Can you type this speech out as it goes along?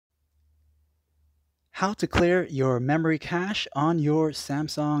How to clear your memory cache on your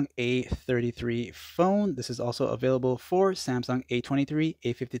Samsung A33 phone. This is also available for Samsung A23,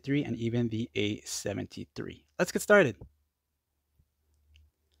 A53, and even the A73. Let's get started.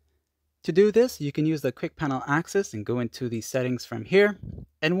 To do this, you can use the quick panel access and go into the settings from here.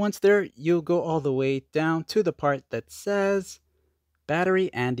 And once there, you'll go all the way down to the part that says battery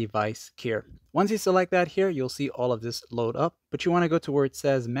and device care. Once you select that here, you'll see all of this load up, but you want to go to where it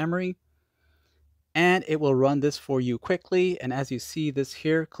says memory, and it will run this for you quickly. And as you see this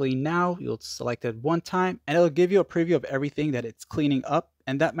here, clean now, you'll select it one time and it'll give you a preview of everything that it's cleaning up.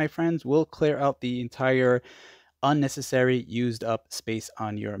 And that, my friends, will clear out the entire unnecessary used up space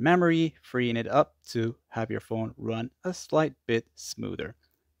on your memory, freeing it up to have your phone run a slight bit smoother.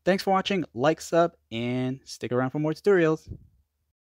 Thanks for watching, like, sub, and stick around for more tutorials.